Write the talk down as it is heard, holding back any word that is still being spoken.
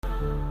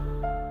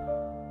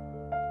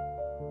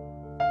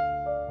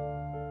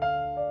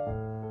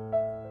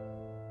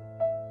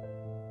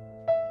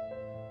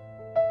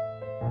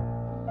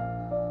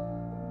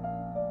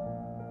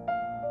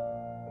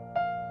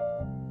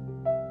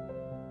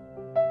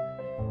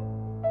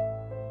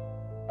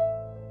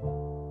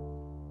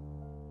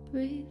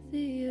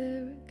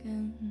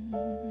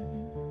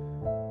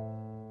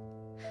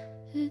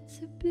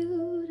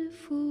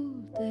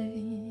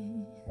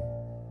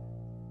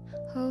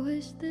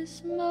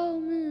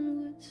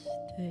and would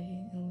stay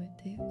with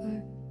the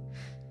earth.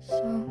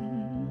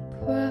 Some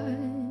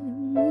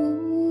primal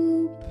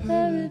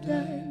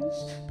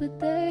paradise, but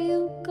there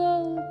you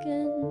go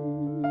again,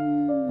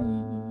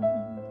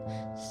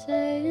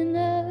 saying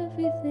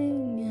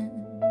everything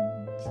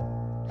ends,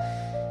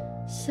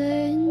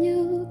 saying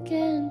you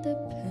can't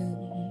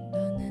depend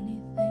on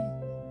anything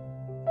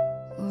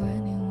or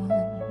anyone.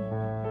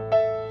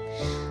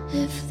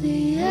 If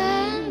the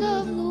end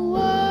of the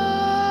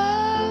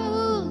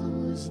world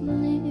was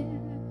near,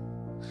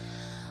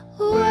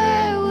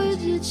 where would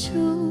you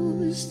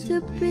choose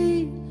to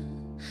be?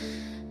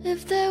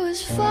 If there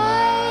was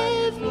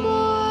 5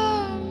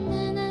 more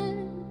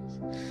minutes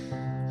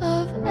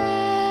of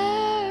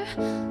air,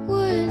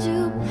 would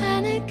you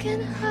panic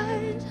and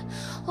hide,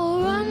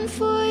 or run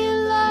for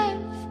your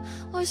life,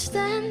 or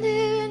stand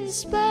here and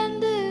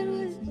spend it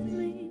with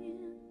me?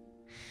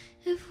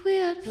 If we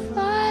had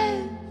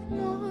 5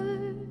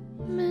 more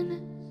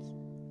minutes,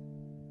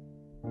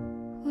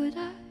 would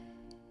I,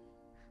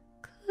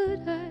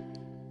 could I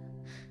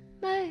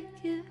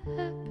make you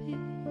happy?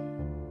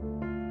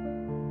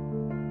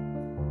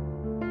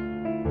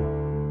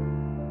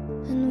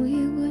 And we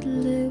would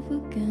live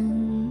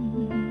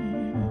again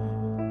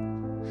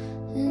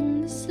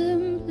in the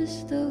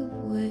simplest of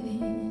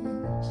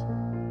ways,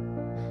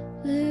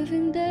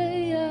 living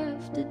day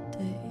after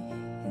day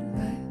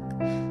like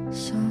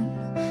some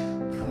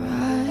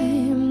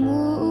primal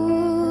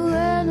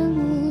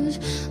animals.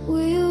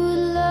 We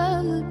would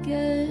love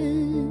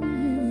again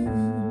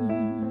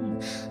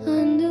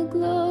under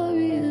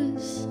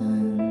glorious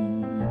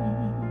suns,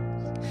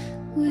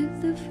 with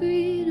the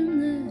freedom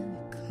that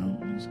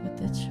comes with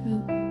the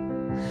truth.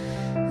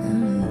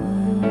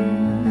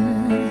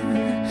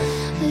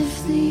 If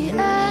the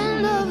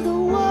end of the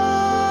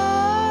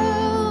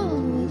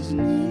world was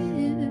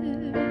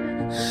near,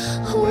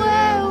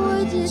 where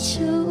would you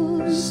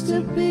choose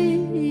to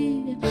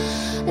be?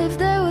 If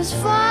there was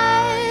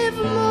 5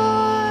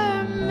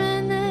 more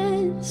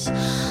minutes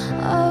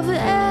of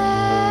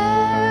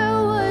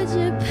air, would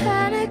you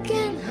panic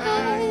and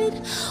hide,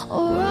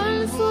 or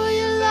run for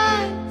your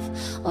life,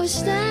 or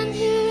stand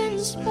here and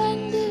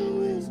spend it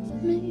with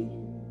me?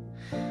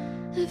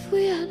 If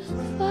we had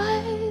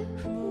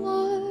 5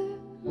 more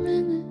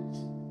minutes,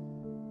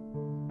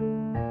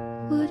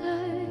 would I,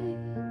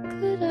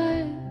 could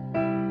I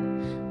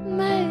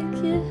make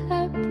you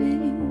happy?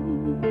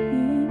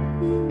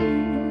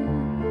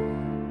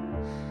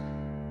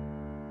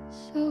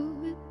 So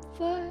it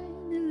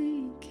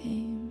finally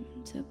came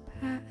to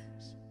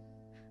pass.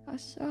 I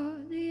saw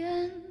the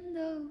end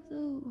of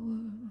the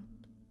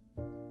world,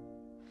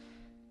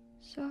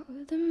 saw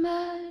the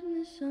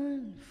madness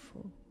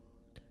unfold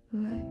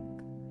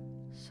like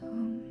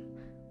some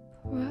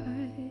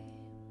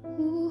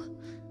primal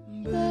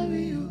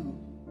burial,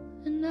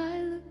 and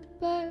I looked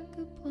back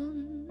upon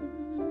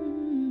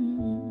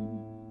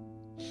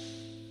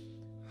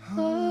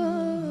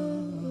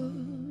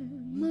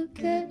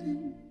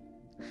Armageddon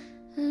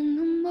and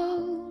a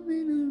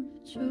moment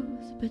of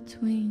truth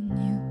between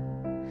you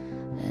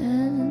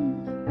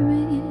and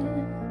me.